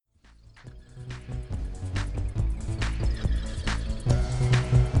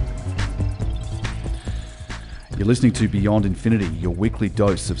You're listening to Beyond Infinity, your weekly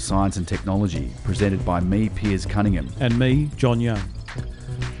dose of science and technology, presented by me, Piers Cunningham. And me, John Young.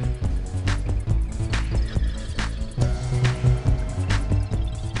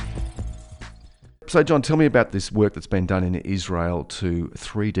 So, John, tell me about this work that's been done in Israel to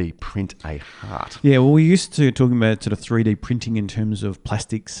 3D print a heart. Yeah, well, we used to talking about sort of 3D printing in terms of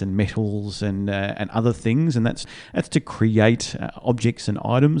plastics and metals and other things, and that's to create objects and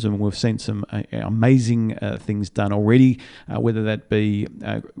items. And we've seen some amazing things done already, whether that be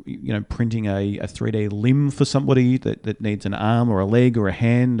printing a 3D limb for somebody that needs an arm or a leg or a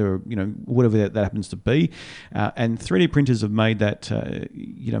hand or whatever that happens to be. And 3D printers have made that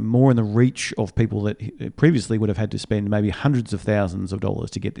more in the reach of people that previously would have had to spend maybe hundreds of thousands of dollars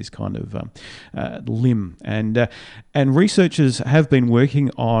to get this kind of limb. And researchers have been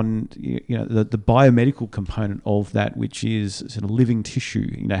working on the biomedical component of that, which is sort of living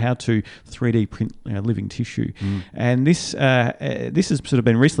tissue. How to 3D print living tissue. And this has sort of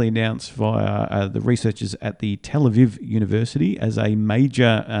been recently announced via the researchers at the Tel Aviv University as a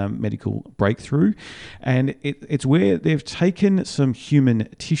major medical breakthrough. And it's where they've taken some human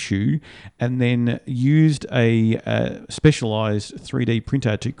tissue and then used a specialized 3D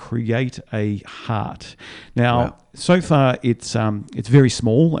printer to create a heart. Now, wow. So far it's very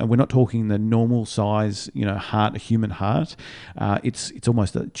small, and we're not talking the normal size, heart, a human heart. It's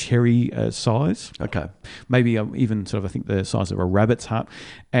almost a cherry size. Okay. Maybe even sort of, I think, the size of a rabbit's heart.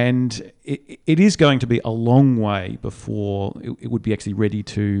 And it is going to be a long way before it would be actually ready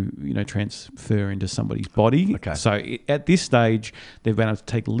to, transfer into somebody's body. Okay. So at this stage, they've been able to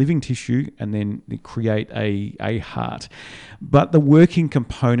take living tissue and then create a heart. But the working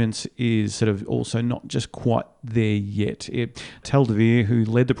components is sort of also not just quite there yet. Tal Devere, who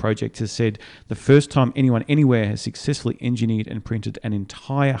led the project, has said the first time anyone anywhere has successfully engineered and printed an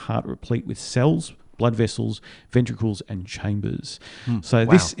entire heart replete with cells, blood vessels, ventricles, and chambers. So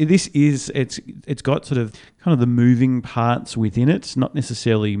wow. it's got sort of kind of the moving parts within it. It's not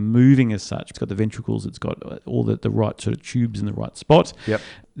necessarily moving as such. It's got the ventricles. It's got all the right sort of tubes in the right spot. Yep.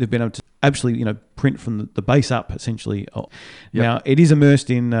 They've been able to absolutely, print from the base up, essentially. Yep. Now, it is immersed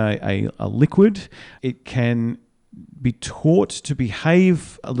in a liquid. It can be taught to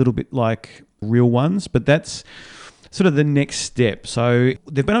behave a little bit like real ones, but that's sort of the next step. So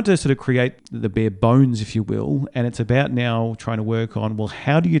they've been able to sort of create the bare bones, if you will, and it's about now trying to work on, well,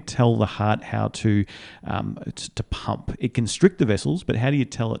 how do you tell the heart how to pump? It can constrict the vessels, but how do you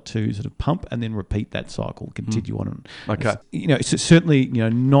tell it to sort of pump and then repeat that cycle, continue on? Okay. It's certainly,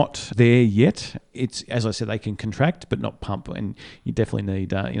 not there yet. It's, as I said, they can contract but not pump, and you definitely need,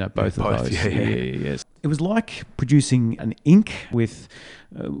 both of those. Yes. It was like producing an ink with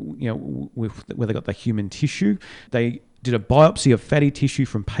where they got the human tissue. They did a biopsy of fatty tissue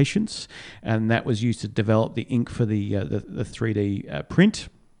from patients, and that was used to develop the ink for the 3D print.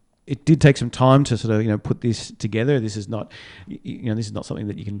 It did take some time to sort of put this together. This is not this is not something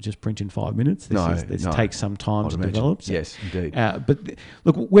that you can just print in 5 minutes. This takes some time to develop. So, yes, indeed. But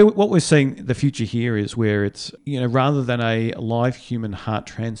look, what we're seeing the future here is where it's rather than a live human heart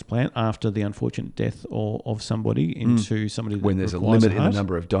transplant after the unfortunate death of somebody into somebody that when there's a requires limit in the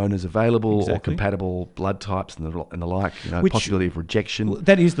number of donors available or compatible blood types and the like, possibility of rejection. Well,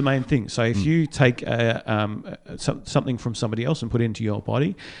 that is the main thing. So if you take something from somebody else and put it into your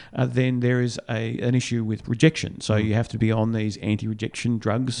body, then there is an issue with rejection. So you have to be on these anti-rejection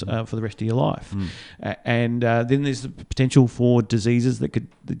drugs for the rest of your life. And then there's the potential for diseases that could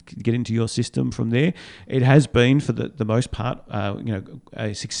get into your system from there. It has been, for the most part,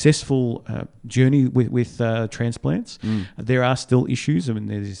 a successful journey with transplants. There are still issues. I mean,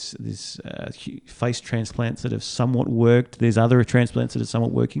 there's face transplants that have somewhat worked. There's other transplants that are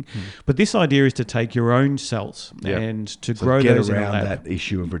somewhat working. But this idea is to take your own cells and to grow get those around in a lab. that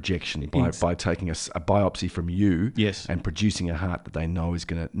issue of rejection by taking a biopsy from you and producing a heart that they know is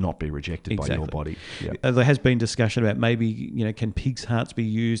going to not be rejected by your body. Yep. There has been discussion about maybe can pigs' hearts be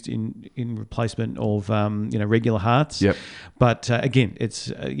used in replacement of regular hearts. Yep. But again, it's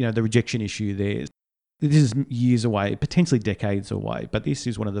the rejection issue there. This is years away, potentially decades away, but this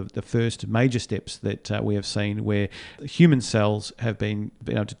is one of the first major steps that we have seen where human cells have been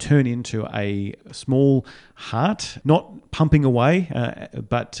able to turn into a small heart, not pumping away,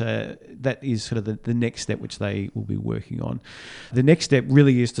 but that is sort of the next step which they will be working on. The next step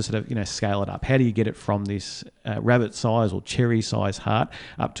really is to sort of scale it up. How do you get it from this rabbit size or cherry size heart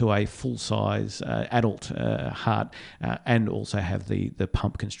up to a full size adult heart, and also have the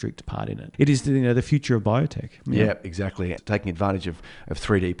pump constrict part in it? It is the future future of biotech. Yeah, exactly. Taking advantage of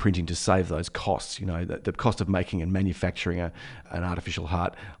 3D printing to save those costs, the cost of making and manufacturing an artificial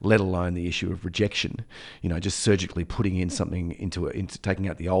heart, let alone the issue of rejection, just surgically putting in something into taking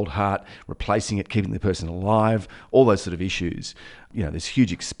out the old heart, replacing it, keeping the person alive, all those sort of issues. There's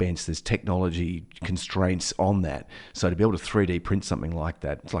huge expense, there's technology constraints on that. So to be able to 3D print something like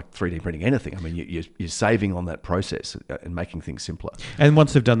that, it's like 3D printing anything. I mean, you're saving on that process and making things simpler. And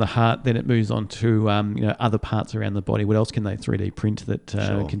once they've done the heart, then it moves on to other parts around the body. What else can they 3D print that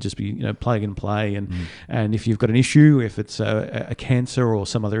can just be plug and play? And if you've got an issue, if it's a cancer or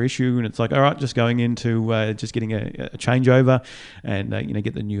some other issue, and it's like, all right, just going into just getting a changeover and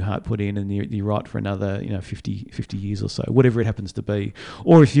get the new heart put in, and you're right for another 50 years or so, whatever it happens to be.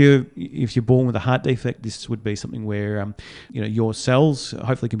 Or if you're born with a heart defect, this would be something where your cells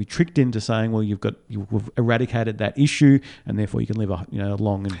hopefully can be tricked into saying, well, you've eradicated that issue, and therefore you can live a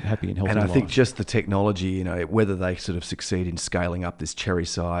long and happy and healthy life. And I think just the technology, whether they sort of succeed in scaling up this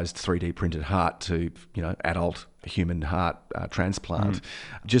cherry-sized 3D printed heart to adult human heart transplant,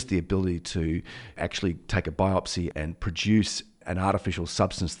 just the ability to actually take a biopsy and produce an artificial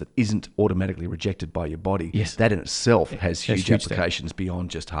substance that isn't automatically rejected by your body, yes, that in itself has huge applications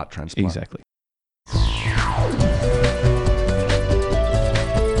beyond just heart transplant. Exactly.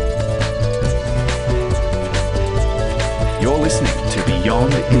 You're listening to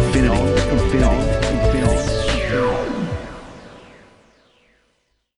Beyond Infinity.